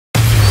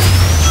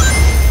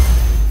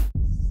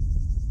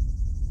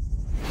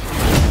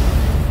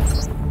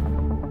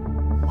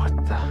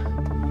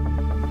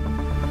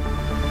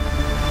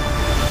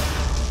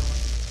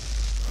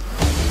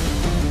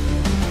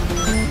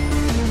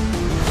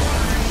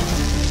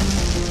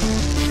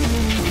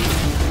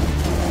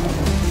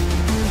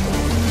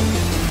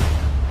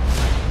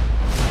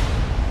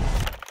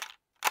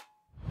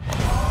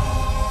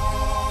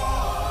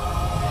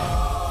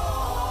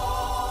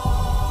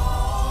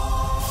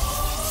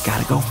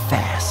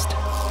fast.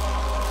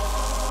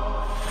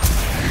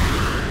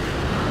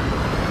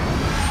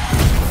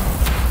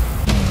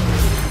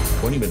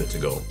 Minutes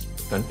ago,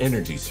 an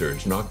energy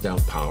surge knocked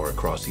out power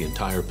across the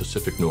entire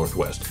Pacific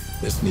Northwest.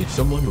 This needs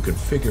someone who can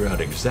figure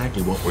out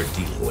exactly what we're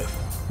dealing with.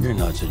 You're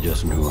not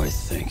suggesting who I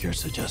think you're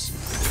suggesting.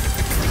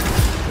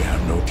 We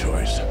have no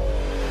choice.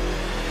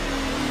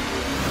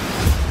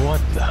 What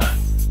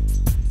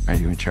the? Are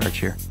you in charge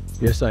here?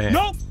 Yes, I am.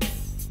 Nope!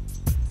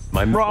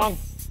 I'm wrong.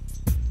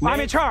 I'm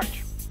in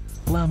charge.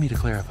 Allow me to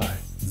clarify.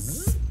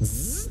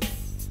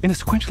 In a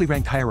sequentially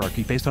ranked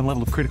hierarchy based on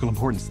level of critical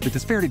importance, the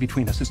disparity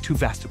between us is too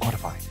vast to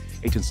quantify.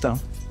 Agent Stone?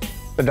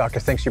 The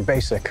doctor thinks you're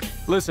basic.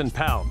 Listen,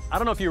 pal, I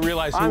don't know if you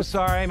realize I'm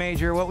sorry,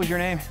 Major. What was your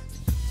name?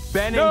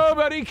 Benny.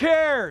 Nobody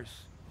cares!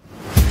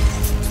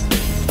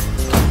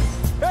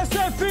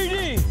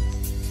 SFPD!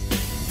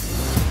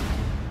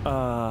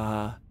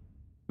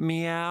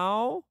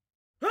 Meow?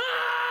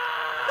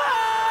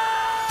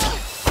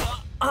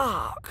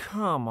 Ah,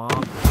 come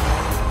on.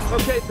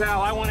 Okay,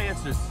 pal, I want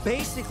answers.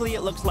 Basically,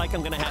 it looks like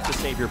I'm gonna have to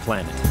save your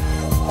planet.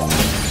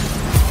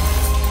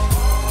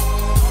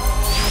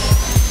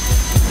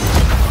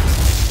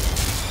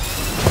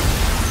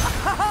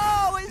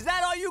 Oh, is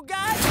that all you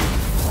got?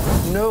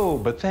 No,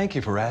 but thank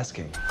you for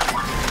asking.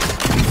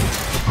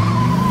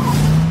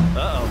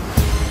 Uh-oh.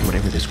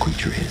 Whatever this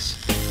creature is,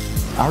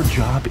 our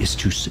job is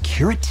to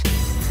secure it,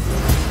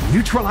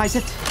 neutralize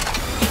it,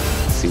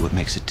 see what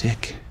makes it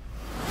tick.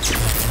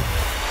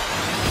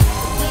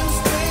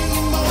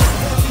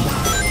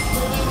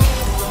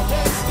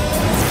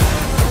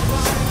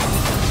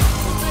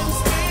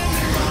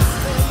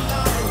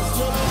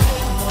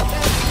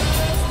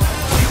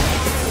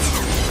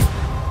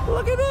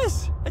 Look at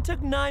this! I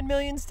took 9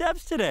 million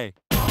steps today.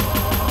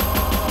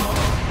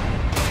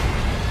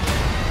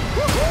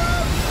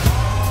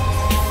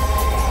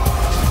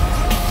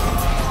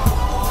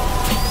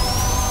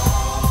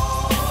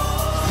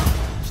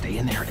 Stay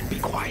in there and be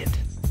quiet.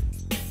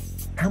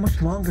 How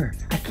much longer?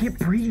 I can't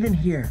breathe in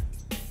here.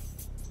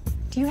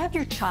 Do you have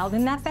your child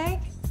in that bag?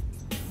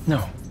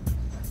 No.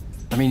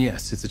 I mean,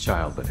 yes, it's a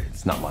child, but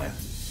it's not mine.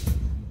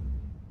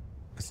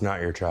 It's not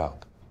your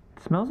child.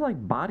 Smells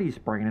like body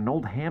spray in an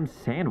old ham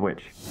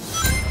sandwich.